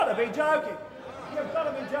got to be joking. You've got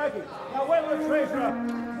to be joking. Now, whether the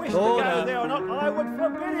Treasurer wished to go there or not, I would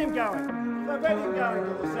forbid him going. Forbid him going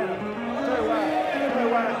to the Senate to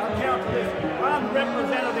account for this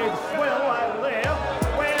unrepresentative swill over there,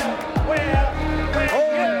 where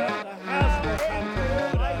the House will come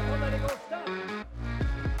to a political stunt.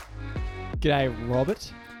 G'day,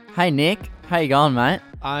 Robert. Hey Nick, how you going, mate?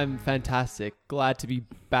 I'm fantastic. Glad to be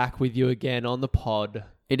back with you again on the pod.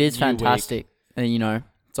 It is fantastic. And you know,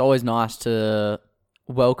 it's always nice to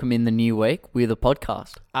welcome in the new week with a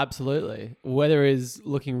podcast. Absolutely. Weather is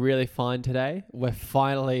looking really fine today. We're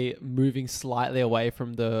finally moving slightly away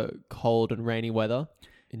from the cold and rainy weather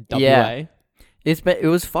in WA. Yeah. It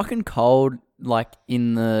was fucking cold like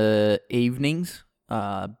in the evenings,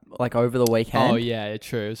 like over the weekend. Oh yeah,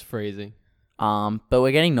 true. It was freezing. But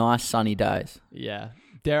we're getting nice sunny days. Yeah.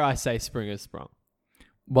 Dare I say spring has sprung.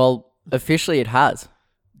 Well, officially it has.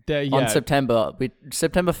 Yeah. On September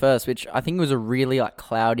 1st, which I think was a really like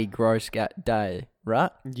cloudy, gross day,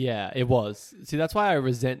 right? Yeah, it was. See, that's why I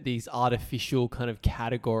resent these artificial kind of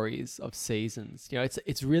categories of seasons. You know,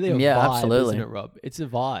 it's really a vibe, absolutely. isn't it, Rob? It's a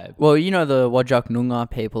vibe. Well, you know, the Whadjuk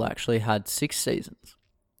Noongar people actually had 6 seasons.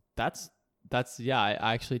 That's I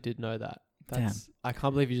actually did know that. Damn. I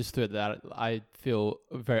can't believe you just threw that. I feel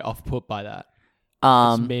very off-put by that.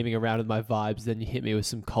 Just memeing around with my vibes, then you hit me with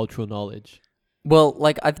some cultural knowledge. Well,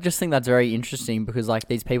 like, I just think that's very interesting because, like,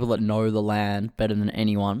 these people that know the land better than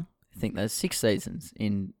anyone think there's 6 seasons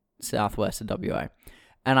in southwest of WA.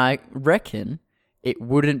 And I reckon it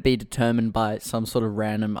wouldn't be determined by some sort of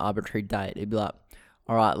random arbitrary date. It'd be like,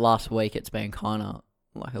 all right, last week it's been kind of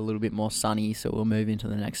like a little bit more sunny, so we'll move into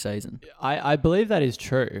the next season. I believe that is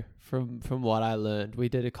true from what I learned. We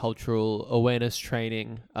did a cultural awareness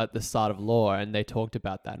training at the start of law, and they talked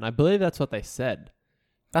about that. And I believe that's what they said.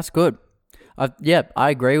 That's good. I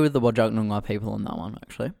agree with the Whadjuk Noongar people on that one,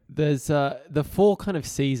 actually. There's the 4 kind of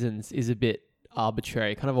seasons is a bit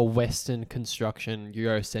arbitrary, kind of a Western construction,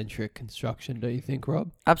 Eurocentric construction, do you think,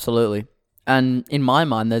 Rob? Absolutely. And in my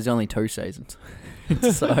mind, there's only 2 seasons.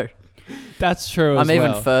 So that's true. I'm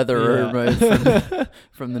even further removed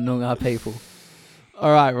from the Noongar people.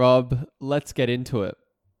 All right, Rob, let's get into it.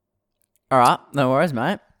 All right, no worries,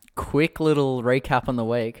 mate. Quick little recap on the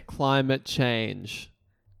week. Climate change.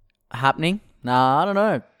 Happening? Nah, I don't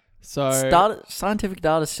know. So scientific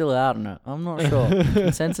data's still out on it. I'm not sure.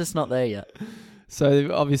 Consensus not there yet. So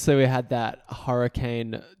obviously we had that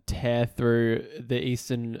hurricane tear through the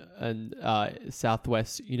eastern and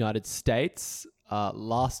southwest United States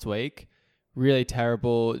last week. Really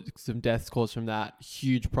terrible. Some deaths caused from that.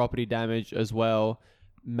 Huge property damage as well.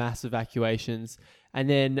 Mass evacuations. And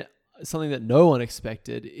then something that no one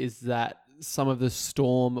expected is that some of the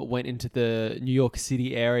storm went into the New York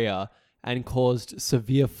City area and caused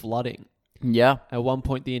severe flooding. Yeah. At one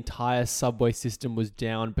point, the entire subway system was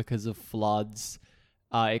down because of floods.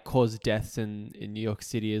 It caused deaths in New York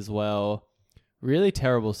City as well. Really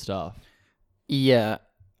terrible stuff. Yeah.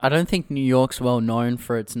 I don't think New York's well known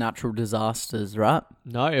for its natural disasters, right?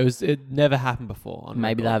 No, it never happened before.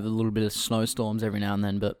 Maybe they have a little bit of snowstorms every now and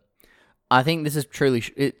then, but I think this is truly,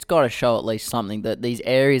 it's got to show at least something that these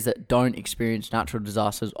areas that don't experience natural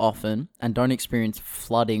disasters often and don't experience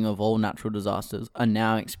flooding of all natural disasters are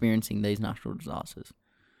now experiencing these natural disasters.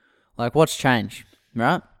 Like, what's changed,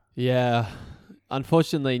 right? Yeah.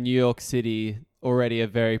 Unfortunately, New York City, already a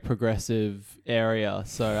very progressive area,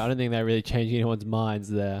 so I don't think they're really changing anyone's minds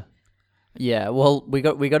there. Yeah, well, we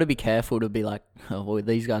got to be careful to be like, oh, well,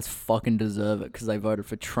 these guys fucking deserve it because they voted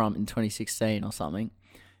for Trump in 2016 or something.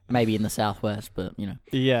 Maybe in the Southwest, but, you know.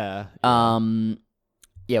 Yeah.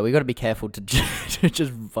 Yeah, we got to be careful to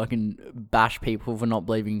just fucking bash people for not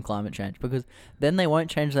believing in climate change because then they won't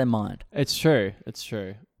change their mind. It's true.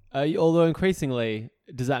 Although increasingly,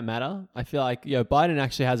 does that matter? I feel like, Biden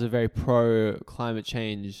actually has a very pro-climate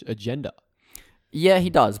change agenda. Yeah, he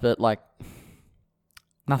does, but, like,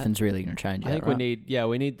 nothing's really going to change yet, I think right?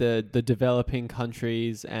 we need the developing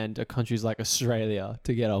countries and countries like Australia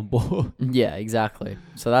to get on board. Yeah, exactly.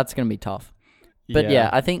 So that's going to be tough. But yeah,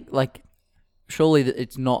 I think, like, surely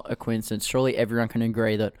it's not a coincidence. Surely everyone can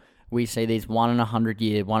agree that we see these 1 in 100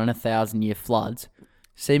 year, 1 in 1,000 year floods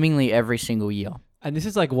seemingly every single year. And this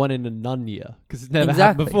is like 1 in a none year because it's never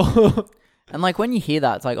happened before. And like when you hear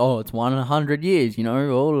that, it's like, oh, it's 1 in 100 years, you know,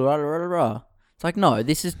 blah, blah, blah, blah. It's like, no,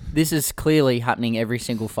 this is clearly happening every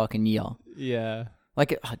single fucking year. Yeah.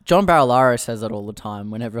 Like, John Barilaro says that all the time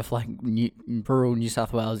whenever, like, rural New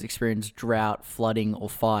South Wales experience drought, flooding, or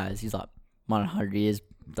fires. He's like, 1 in 100 years,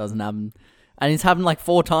 doesn't happen. And it's happened like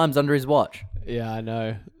 4 times under his watch. Yeah, I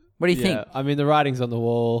know. What do you think? I mean, the writing's on the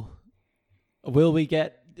wall. Will we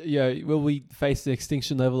get will we face an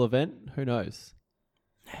extinction level event? Who knows?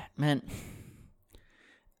 Man,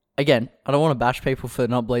 again, I don't want to bash people for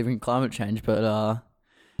not believing in climate change, but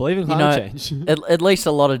Believe in climate change. at least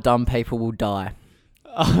a lot of dumb people will die.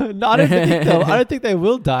 No, I don't think they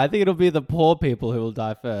will die. I think it'll be the poor people who will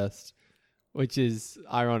die first, which is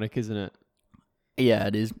ironic, isn't it? Yeah,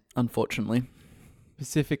 it is, unfortunately.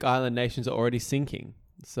 Pacific Island nations are already sinking,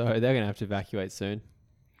 so they're going to have to evacuate soon.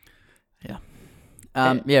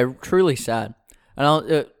 Yeah, truly sad. And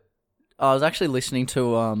I was actually listening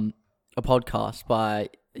to a podcast by,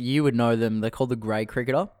 you would know them, they're called The Grey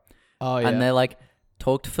Cricketer. Oh, yeah. And they like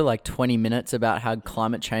talked for like 20 minutes about how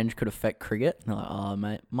climate change could affect cricket. And they're like, oh,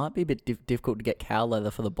 mate, might be a bit difficult to get cow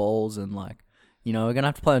leather for the balls, and like, we're going to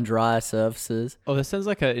have to play on drier surfaces. Oh, this sounds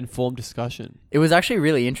like an informed discussion. It was actually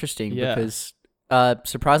really interesting because,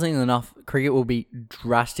 surprisingly enough, cricket will be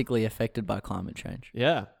drastically affected by climate change.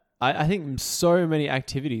 Yeah. I think so many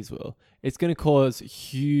activities will. It's going to cause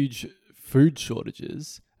huge food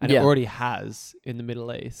shortages, and it already has in the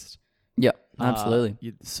Middle East. Yeah,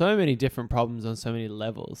 absolutely. So many different problems on so many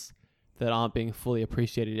levels that aren't being fully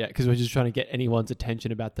appreciated yet, because we're just trying to get anyone's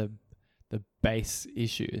attention about the base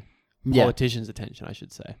issue. Politicians' attention, I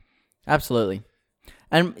should say. Absolutely.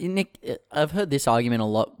 And Nick, I've heard this argument a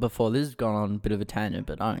lot before. This has gone on a bit of a tangent,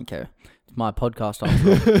 but I don't care. It's my podcast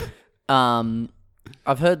after all.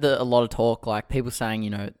 I've heard a lot of talk, like people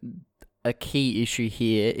saying, a key issue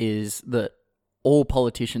here is that all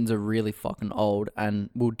politicians are really fucking old and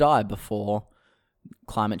will die before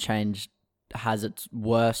climate change has its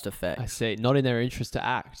worst effect. I see. Not in their interest to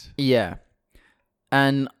act. Yeah.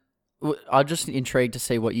 And I'm just intrigued to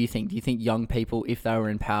see what you think. Do you think young people, if they were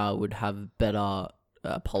in power, would have better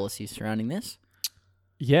policies surrounding this?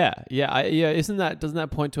 Yeah. Doesn't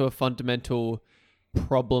that point to a fundamental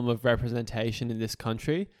problem of representation in this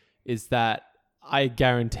country? Is that I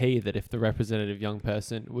guarantee that if the representative young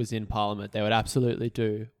person was in parliament, they would absolutely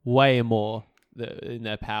do way more in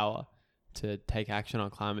their power to take action on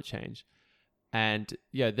climate change. And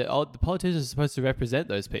the politicians are supposed to represent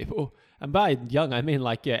those people. And by young, I mean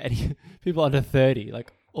any people under 30,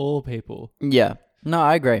 like all people. Yeah. No,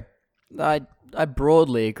 I agree. I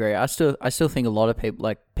broadly agree. I still think a lot of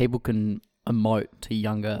people can emote to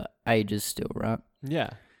younger ages still, right?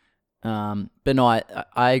 Yeah. But no,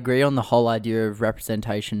 I agree on the whole idea of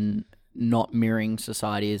representation not mirroring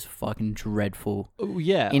society is fucking dreadful.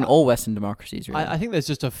 Yeah. In all Western democracies, really. I think there's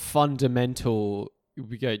just a fundamental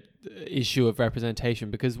issue of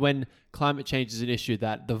representation, because when climate change is an issue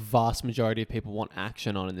that the vast majority of people want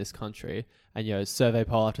action on in this country, and survey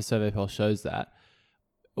poll after survey poll shows that,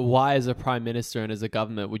 why as a prime minister and as a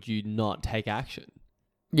government would you not take action?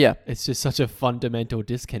 Yeah. It's just such a fundamental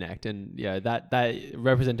disconnect, and that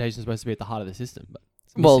representation is supposed to be at the heart of the system.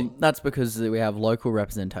 But that's because we have local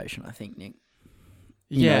representation, I think, Nick.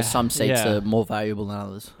 Some seats are more valuable than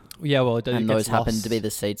others. Yeah, well, and those happen to be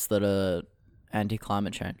the seats that are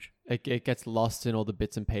anti-climate change. It gets lost in all the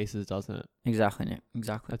bits and pieces, doesn't it? Exactly, Nick.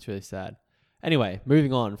 Exactly. That's really sad. Anyway,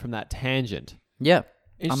 moving on from that tangent. Yeah.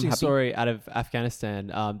 Interesting story out of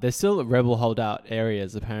Afghanistan. There's still rebel holdout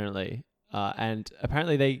areas, apparently. And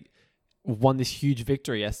apparently they won this huge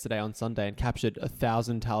victory yesterday on Sunday and captured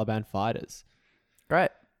 1,000 Taliban fighters.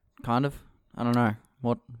 Great. Kind of. I don't know.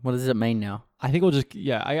 What does it mean now? I think we'll just,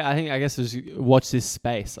 I guess we'll just watch this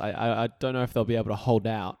space. I don't know if they'll be able to hold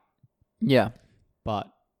out. Yeah. But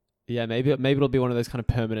yeah, maybe it'll be one of those kind of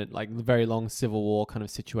permanent, like very long civil war kind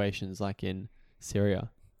of situations like in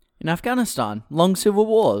Syria. In Afghanistan, long civil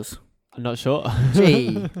wars. I'm not sure.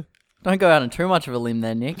 Gee. Don't go out on too much of a limb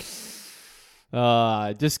there, Nick.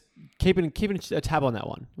 Just keeping a tab on that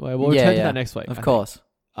one. We'll return to that next week. Of course.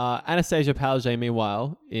 Anastasia Palaszczuk,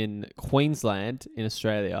 meanwhile, in Queensland, in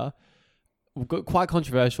Australia, got quite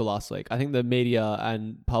controversial last week. I think the media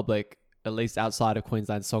and public, at least outside of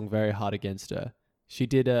Queensland, sung very hard against her. She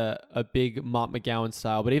did a big Mark McGowan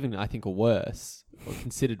style, but even I think worse, or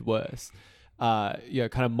considered worse, kind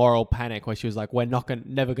of moral panic, where she was like, "We're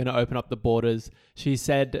never going to open up the borders." She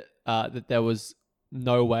said that there was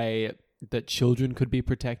no way that children could be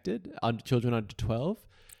protected, children under 12.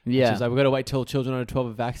 Yeah. She's like, we've got to wait till children under 12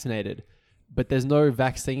 are vaccinated. But there's no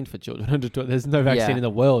vaccine for children under 12. There's no vaccine in the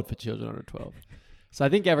world for children under 12. So I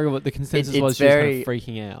think the consensus was she was kind of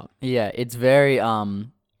freaking out. Yeah, it's very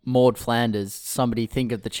Maud Flanders, somebody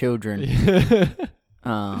think of the children.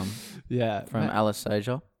 Yeah. From Alice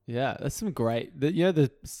Sager. Yeah, that's some great...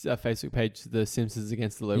 the Facebook page, The Simpsons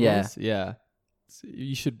Against the Liberals? Yeah. So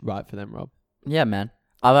you should write for them, Rob. Yeah, man.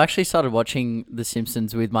 I've actually started watching The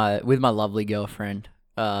Simpsons with my lovely girlfriend.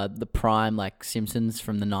 The prime Simpsons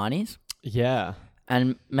from the 90s. Yeah.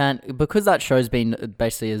 And man, because that show's been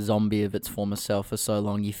basically a zombie of its former self for so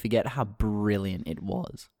long, you forget how brilliant it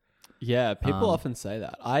was. Yeah, people often say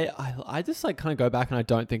that. I just like kind of go back and I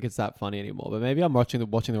don't think it's that funny anymore. But maybe I'm watching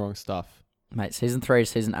the wrong stuff. Mate, season 3 to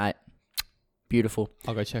season 8. Beautiful.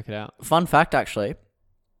 I'll go check it out. Fun fact, actually.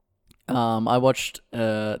 I watched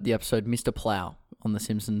the episode Mr. Plow on The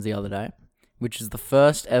Simpsons the other day, which is the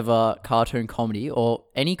first ever cartoon comedy, or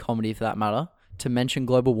any comedy for that matter, to mention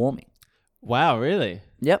global warming. Wow, really?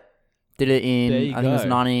 Yep. Did it in, There you I think it was go.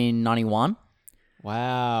 1991.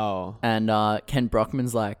 Wow. And Ken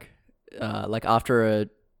Brockman's like after a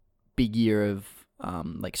big year of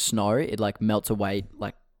like snow, it like melts away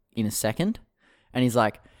like in a second. And he's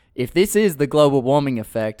like, if this is the global warming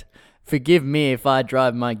effect, forgive me if I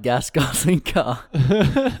drive my gas guzzling car.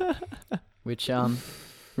 Which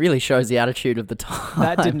really shows the attitude of the time.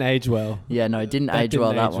 That didn't age well. Yeah, no, it didn't That age didn't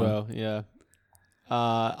well, that age one. well, yeah.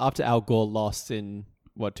 After Al Gore lost in,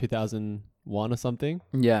 2001 or something?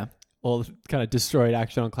 Yeah. All kind of destroyed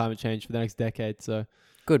action on climate change for the next decade, so...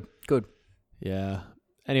 Good. Yeah.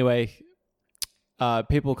 Anyway,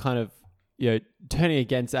 people kind of, turning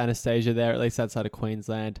against Anastasia there, at least outside of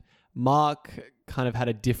Queensland. Mark kind of had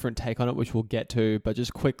a different take on it, which we'll get to, but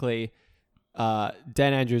just quickly, Dan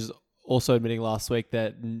Andrews also admitting last week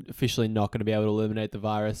that officially not going to be able to eliminate the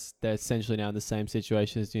virus. They're essentially now in the same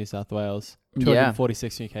situation as New South Wales.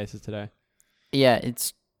 246 new cases today. Yeah,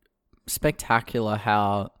 it's spectacular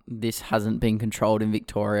how this hasn't been controlled in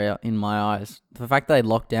Victoria, in my eyes. The fact they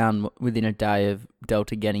locked down within a day of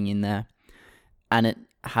Delta getting in there, and it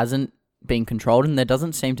hasn't been controlled, and there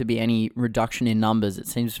doesn't seem to be any reduction in numbers. It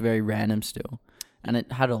seems very random still, and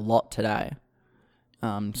it had a lot today.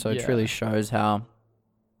 So it truly shows how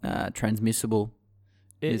transmissible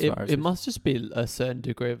this virus is. It must just be a certain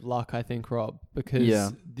degree of luck, I think, Rob,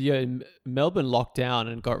 because Melbourne locked down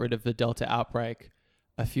and got rid of the Delta outbreak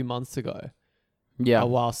a few months ago. Yeah.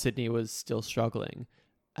 While Sydney was still struggling.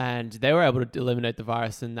 And they were able to eliminate the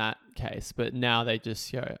virus in that case. But now they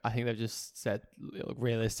just, I think they've just said,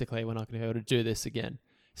 realistically, we're not going to be able to do this again.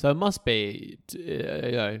 So it must be,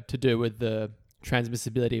 to do with the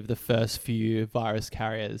transmissibility of the first few virus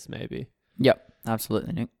carriers, maybe. Yep,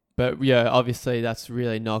 absolutely, Nick. But yeah, obviously that's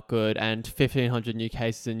really not good. And 1,500 new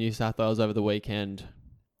cases in New South Wales over the weekend.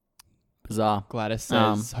 Bizarre. Gladys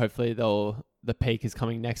says hopefully the peak is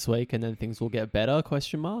coming next week and then things will get better, ?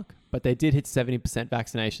 But they did hit 70%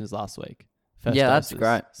 vaccinations last week. First that's doses,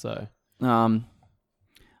 great. So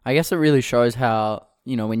I guess it really shows how,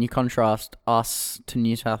 when you contrast us to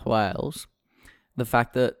New South Wales, the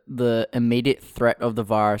fact that the immediate threat of the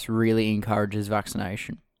virus really encourages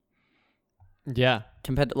vaccination. yeah.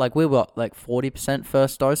 Compared to, we were 40%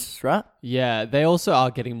 first doses, right? Yeah, they also are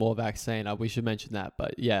getting more vaccine. We should mention that,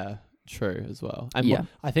 but yeah, true as well. And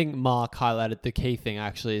I think Mark highlighted the key thing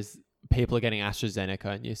actually is people are getting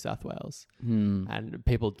AstraZeneca in New South Wales, and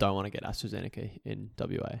people don't want to get AstraZeneca in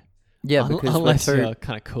WA. Yeah, because unless you're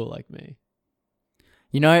kind of cool like me.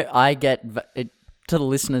 I get it to the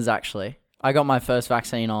listeners. Actually, I got my first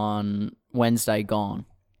vaccine on Wednesday gone.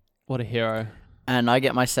 What a hero! And I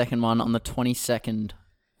get my second one on the 22nd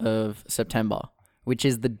of September, which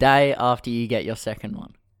is the day after you get your second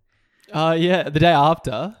one. Yeah, the day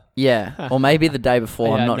after. Yeah, or maybe the day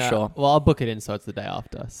before. I'm not sure. Well, I'll book it in so it's the day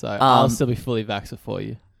after. So I'll still be fully vaxxed for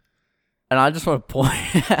you. And I just want to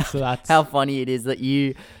point out So how funny it is that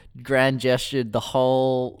you grand gestured the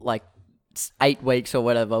whole 8 weeks or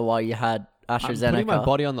whatever while you had AstraZeneca. I'm putting my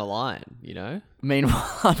body on the line,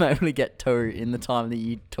 Meanwhile, I'm able to get 2 in the time that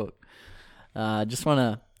you took. Just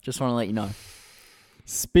wanna let you know.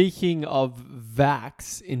 Speaking of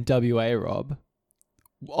vax in WA, Rob,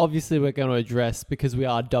 obviously we're going to address, because we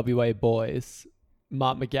are WA boys,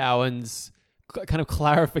 Mark McGowan's kind of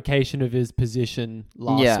clarification of his position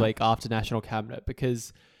last week after National Cabinet,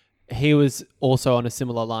 because he was also on a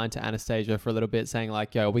similar line to Anastasia for a little bit, saying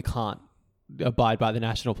we can't abide by the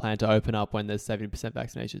national plan to open up when there's 70%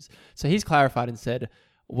 vaccinations. So he's clarified and said,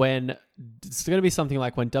 when it's going to be something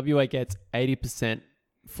like when WA gets 80%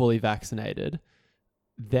 fully vaccinated,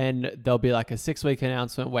 then there'll be a 6-week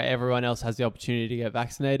announcement where everyone else has the opportunity to get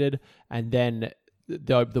vaccinated, and then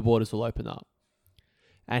the borders will open up.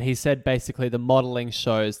 And he said basically the modeling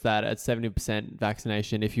shows that at 70%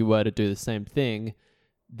 vaccination, if you were to do the same thing,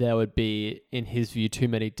 there would be, in his view, too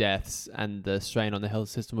many deaths and the strain on the health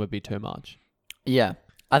system would be too much. Yeah.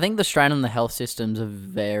 I think the strain on the health system's a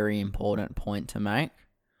very important point to make.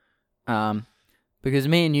 Because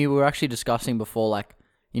me and you were actually discussing before,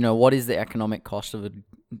 what is the economic cost of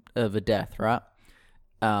a death, right?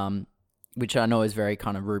 Which I know is very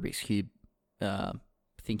kind of Rubik's Cube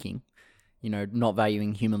thinking. not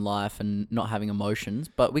valuing human life and not having emotions.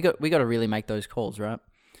 But we got to really make those calls, right?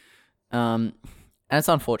 And it's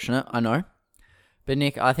unfortunate, I know. But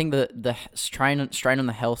Nick, I think the strain on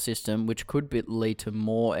the health system, which could lead to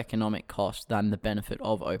more economic cost than the benefit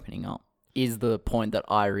of opening up, is the point that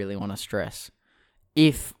I really want to stress.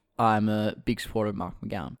 If I'm a big supporter of Mark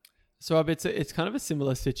McGowan. So Rob, it's kind of a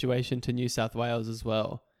similar situation to New South Wales as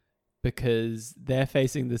well, because they're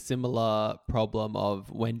facing the similar problem of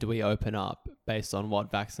when do we open up based on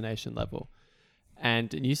what vaccination level.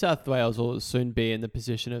 And New South Wales will soon be in the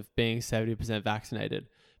position of being 70% vaccinated,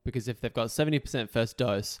 because if they've got 70% first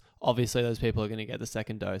dose, obviously those people are going to get the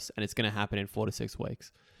second dose, and it's going to happen in 4 to 6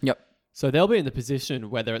 weeks. Yep. So they'll be in the position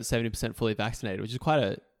where they're at 70% fully vaccinated, which is quite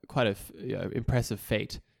a impressive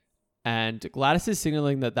feat. And Gladys is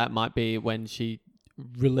signaling that might be when she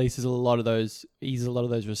releases eases a lot of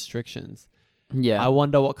those restrictions. Yeah. I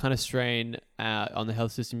wonder what kind of strain on the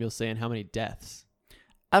health system you'll see and how many deaths.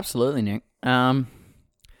 Absolutely, Nick.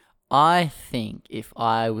 I think if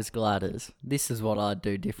I was Gladys, this is what I'd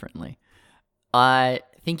do differently. I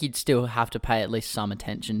think you'd still have to pay at least some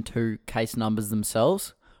attention to case numbers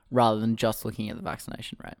themselves rather than just looking at the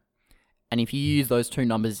vaccination rate. And if you use those two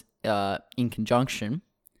numbers in conjunction,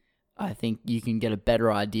 I think you can get a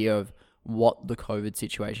better idea of what the COVID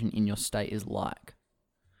situation in your state is like.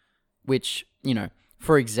 Which,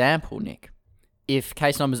 for example, Nick, if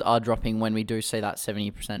case numbers are dropping when we do see that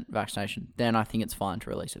 70% vaccination, then I think it's fine to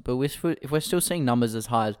release it. But if we're still seeing numbers as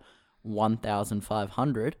high as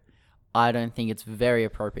 1,500, I don't think it's very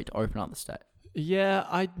appropriate to open up the state. Yeah,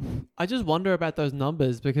 I just wonder about those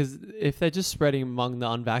numbers, because if they're just spreading among the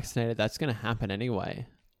unvaccinated, that's going to happen anyway.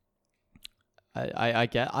 I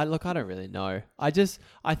don't really know.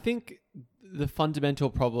 I think the fundamental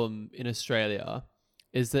problem in Australia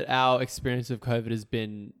is that our experience of COVID has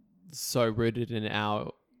been so rooted in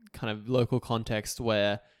our kind of local context,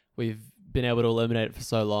 where we've been able to eliminate it for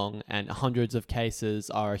so long, and hundreds of cases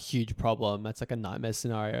are a huge problem. That's like a nightmare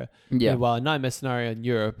scenario. Yeah. While a nightmare scenario in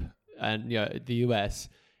Europe and the US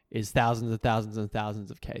is thousands and thousands and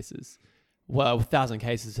thousands of cases. Well, 1,000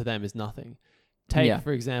 cases to them is nothing.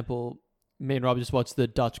 For example, me and Rob just watched the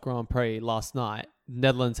Dutch Grand Prix last night.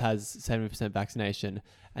 Netherlands has 70% vaccination,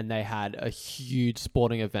 and they had a huge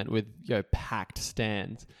sporting event with packed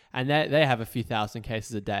stands, and they have a few thousand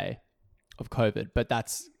cases a day of COVID, but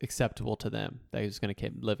that's acceptable to them. They're just going to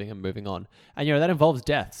keep living and moving on, and that involves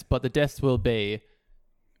deaths, but the deaths will be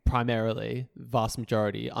primarily, vast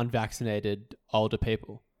majority, unvaccinated older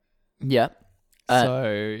people. Yeah.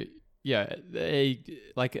 So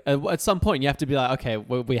at some point you have to be like, okay,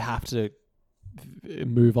 we have to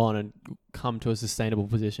move on and come to a sustainable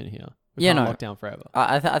position here. We can't lock down forever.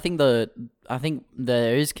 I think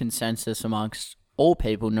there is consensus amongst all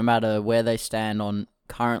people, no matter where they stand on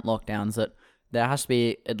current lockdowns, that there has to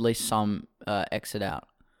be at least some exit out.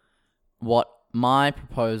 What my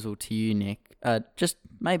proposal to you, Nick, just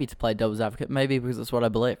maybe to play devil's advocate, maybe because it's what I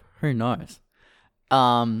believe, who knows,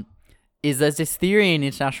 is there's this theory in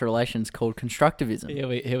international relations called constructivism.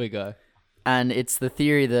 Here we go. And it's the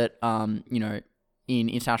theory that, in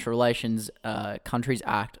international relations, countries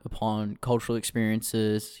act upon cultural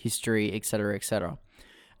experiences, history, etc., etc.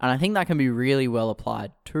 And I think that can be really well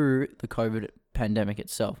applied to the COVID pandemic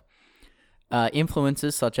itself.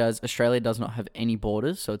 Influences such as Australia does not have any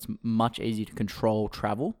borders, so it's much easier to control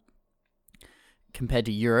travel compared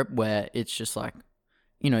to Europe, where it's just like,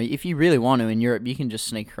 if you really want to, in Europe, you can just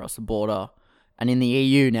sneak across the border. And in the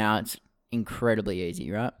EU now, it's incredibly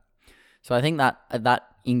easy, right? So I think that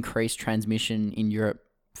increased transmission in Europe,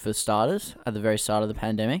 for starters, at the very start of the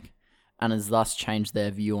pandemic, and has thus changed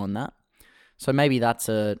their view on that. So maybe that's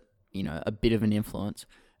a bit of an influence.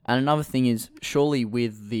 And another thing is, surely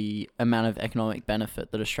with the amount of economic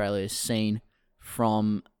benefit that Australia has seen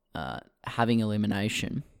from having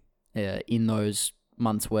elimination in those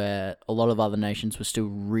months where a lot of other nations were still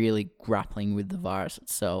really grappling with the virus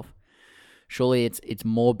itself, surely it's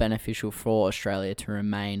more beneficial for Australia to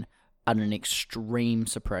remain at an extreme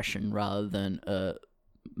suppression rather than a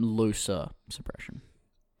looser suppression.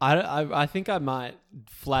 I think I might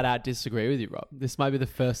flat out disagree with you, Rob. This might be the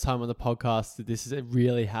first time on the podcast that this has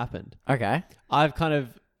really happened. Okay. I've kind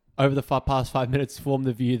of, over the past 5 minutes, formed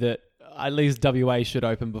the view that at least WA should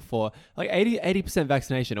open before. Like 80%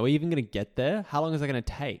 vaccination. Are we even going to get there? How long is that going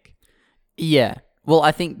to take? Yeah. Well,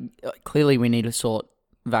 I think clearly we need to sort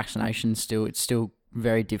vaccinations still. It's still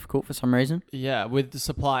very difficult for some reason. Yeah, with the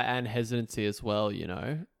supply and hesitancy as well,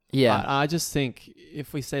 Yeah. I just think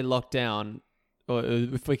if we say lockdown, or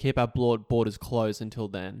if we keep our borders closed until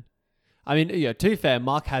then. I mean, to be fair,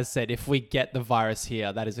 Mark has said if we get the virus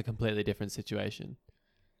here, that is a completely different situation.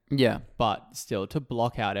 Yeah. But still, to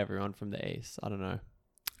block out everyone from the east, I don't know.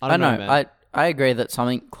 I I don't know, know. man. I agree that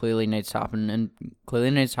something clearly needs to happen, and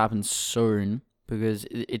clearly needs to happen soon, because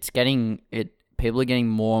it's getting it. People are getting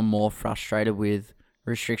more and more frustrated with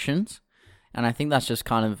restrictions, and I think that's just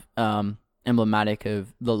kind of emblematic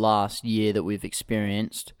of the last year that we've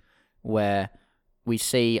experienced, where we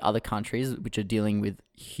see other countries which are dealing with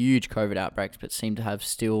huge COVID outbreaks, but seem to have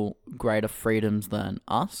still greater freedoms than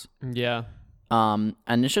us. Yeah. And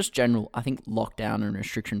it's just general. I think lockdown and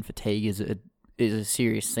restriction fatigue is a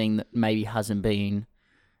serious thing that maybe hasn't been,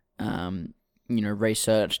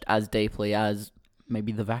 researched as deeply as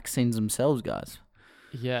maybe the vaccines themselves, guys.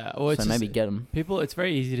 Yeah. Well, So maybe get them. people, it's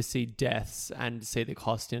very easy to see deaths and see the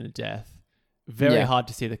cost in a death. Very hard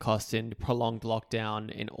to see the cost in prolonged lockdown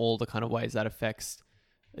in all the kind of ways that affects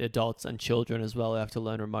adults and children as well. They have to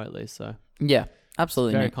learn remotely. So Yeah,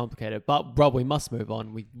 absolutely. very Nick. complicated. But Rob, we must move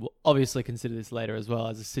on. We will obviously consider this later as well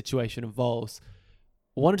as the situation evolves.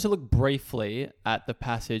 Wanted to look briefly at the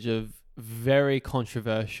passage of very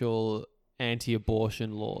controversial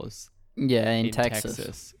anti-abortion laws Yeah, in in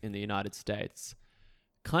Texas. in the United States.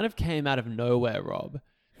 Kind of came out of nowhere, Rob.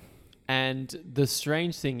 And the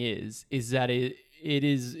strange thing is that it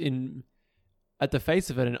is at the face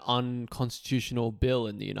of it an unconstitutional bill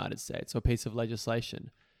in the United States, or piece of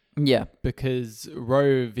legislation, Yeah, because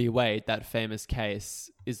Roe v. Wade, that famous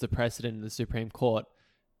case, is the precedent in the Supreme Court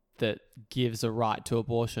that gives a right to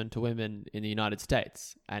abortion to women in the United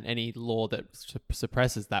States, and any law that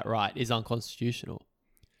suppresses that right is unconstitutional.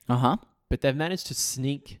 But they've managed to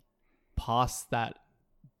sneak past that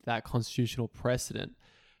constitutional precedent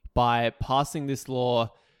by passing this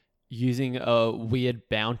law using a weird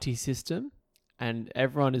bounty system. And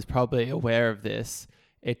everyone is probably aware of this.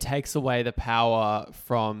 It takes away the power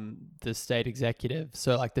from the state executive,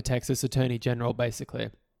 so like the Texas Attorney General basically,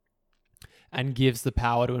 and gives the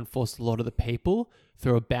power to enforce the law to the people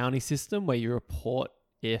through a bounty system where you report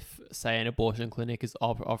if, say, an abortion clinic is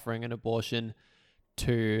offering an abortion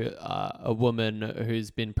to a woman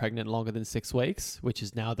who's been pregnant longer than 6 weeks, which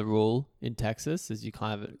is now the rule in Texas, is you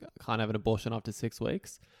can't have an abortion after 6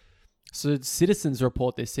 weeks. So citizens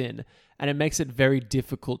report this in, and it makes it very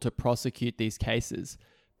difficult to prosecute these cases,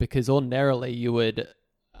 because ordinarily you would,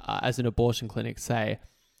 as an abortion clinic, say,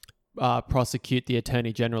 prosecute the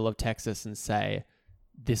Attorney General of Texas and say,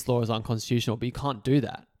 this law is unconstitutional, but you can't do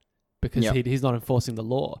that because he's not enforcing the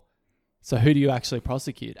law. So who do you actually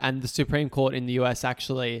prosecute? And the Supreme Court in the US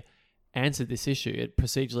actually answered this issue. It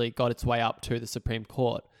procedurally got its way up to the Supreme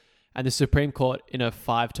Court. And the Supreme Court, in a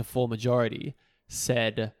 5-4 majority,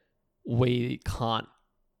 said, we can't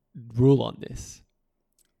rule on this.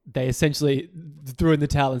 They essentially threw in the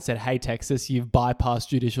towel and said, hey, Texas, you've bypassed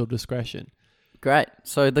judicial discretion. Great.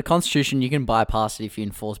 So the Constitution, you can bypass it if you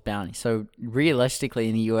enforce bounty. So realistically,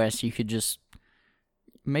 in the US, you could just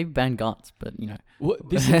maybe ban guns, but Well,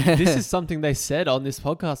 this is something they said on this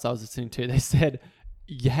podcast I was listening to. They said,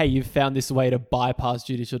 hey, you've found this way to bypass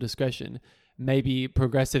judicial discretion. Maybe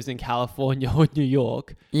progressives in California or New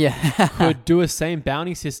York could do a same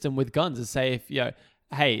bounty system with guns and say, if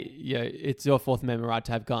hey, it's your Fourth Amendment right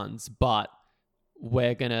to have guns, but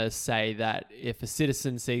we're going to say that if a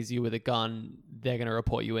citizen sees you with a gun, they're going to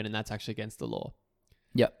report you in, and that's actually against the law.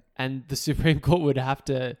 Yep. And the Supreme Court would have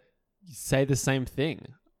to say the same thing,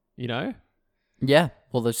 Yeah.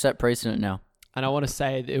 Well, they've set precedent now. And I want to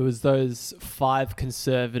say it was those 5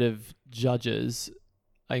 conservative judges,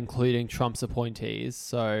 including Trump's appointees.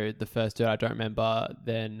 So the first dude I don't remember,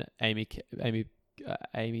 then Amy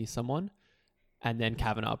someone, and then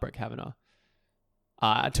Brett Kavanaugh.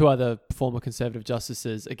 2 other former conservative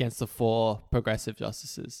justices against the 4 progressive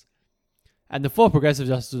justices. And the 4 progressive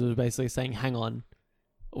justices were basically saying, hang on,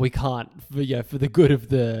 we can't, for the good of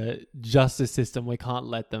the justice system, we can't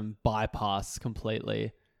let them bypass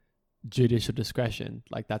completely judicial discretion.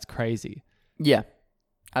 Like, that's crazy. Yeah,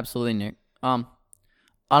 absolutely, Nick. I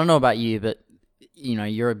don't know about you, but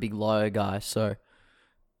you're a big lawyer guy, so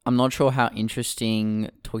I'm not sure how interesting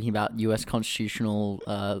talking about US constitutional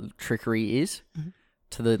trickery is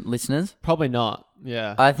to the listeners. Probably not.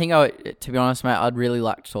 Yeah. I think to be honest, mate, I'd really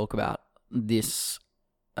like to talk about this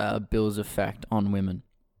bill's effect on women.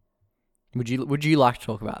 Would you like to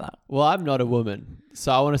talk about that? Well, I'm not a woman,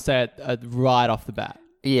 so I want to say it right off the bat.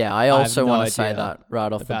 Yeah, I also want to say that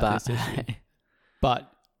right off the bat. But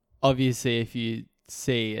obviously, if you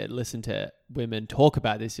see and listen to women talk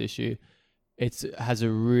about this issue, it has a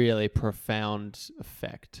really profound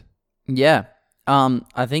effect. Yeah.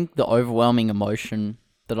 I think the overwhelming emotion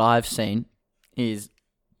that I've seen is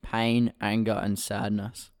pain, anger, and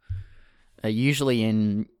sadness. Usually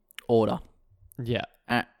in order. Yeah.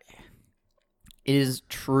 It is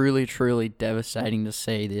truly, truly devastating to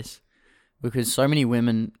see this because so many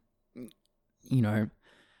women, you know,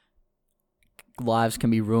 lives can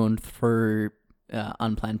be ruined through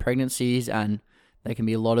unplanned pregnancies, and there can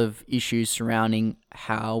be a lot of issues surrounding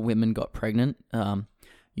how women got pregnant,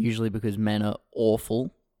 usually because men are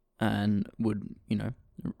awful and would, you know,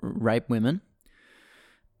 rape women.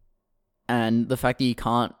 And the fact that you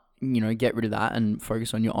can't, you know, get rid of that and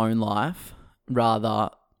focus on your own life, rather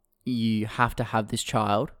you have to have this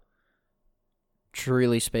child,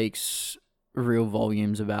 truly speaks real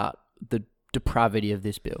volumes about the depravity of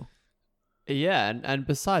this bill. Yeah, and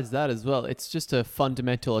besides that as well, it's just a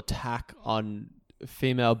fundamental attack on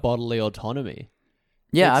female bodily autonomy.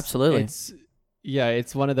 Yeah, absolutely.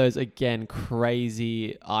 It's one of those, again,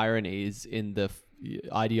 crazy ironies in the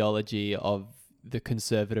ideology of the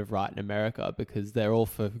conservative right in America, because they're all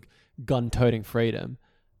for gun-toting freedom.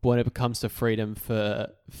 But when it comes to freedom for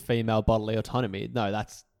female bodily autonomy, no,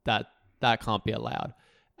 that can't be allowed.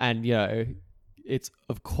 And, you know, it's,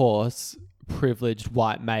 of course, privileged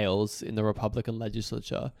white males in the Republican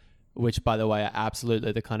legislature, which, by the way, are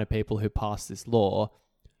absolutely the kind of people who pass this law,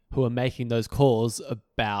 who are making those calls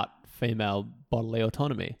about female bodily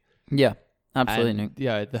autonomy. Yeah, absolutely. And, you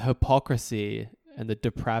know, the hypocrisy and the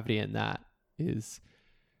depravity in that is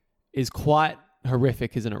quite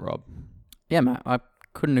horrific, isn't it, Rob? Yeah, Matt, I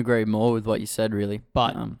couldn't agree more with what you said, really.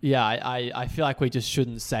 But I feel like we just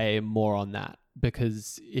shouldn't say more on that,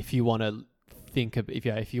 because if you want to think of,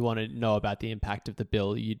 if you want to know about the impact of the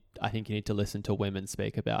bill, I think you need to listen to women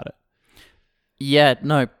speak about it. Yeah,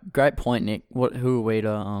 no, great point, Nick. Who are we to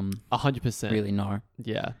 100% really know?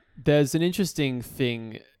 Yeah, there's an interesting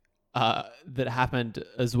thing that happened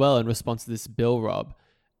as well in response to this bill, Rob,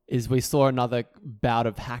 is we saw another bout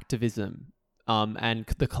of hacktivism and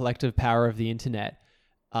the collective power of the internet,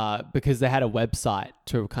 because they had a website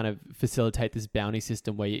to kind of facilitate this bounty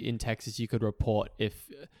system where in Texas you could report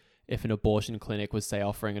if an abortion clinic was, say,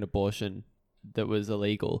 offering an abortion that was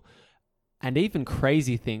illegal. And even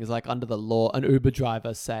crazy things like, under the law, an Uber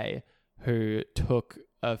driver, say, who took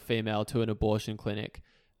a female to an abortion clinic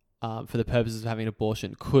for the purposes of having an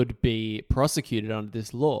abortion, could be prosecuted under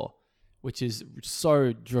this law, which is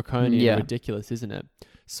so draconian and ridiculous, isn't it?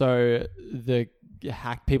 So the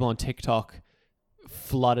hack people on TikTok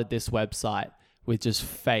flooded this website with just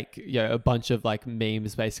fake, a bunch of like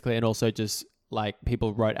memes basically, and also just like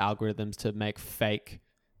people wrote algorithms to make fake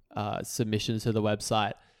submissions to the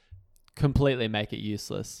website, completely make it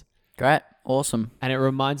useless. Great. Awesome. And it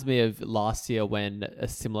reminds me of last year when a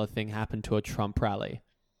similar thing happened to a Trump rally.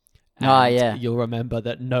 And yeah. You'll remember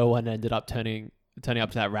that no one ended up turning up to that rally.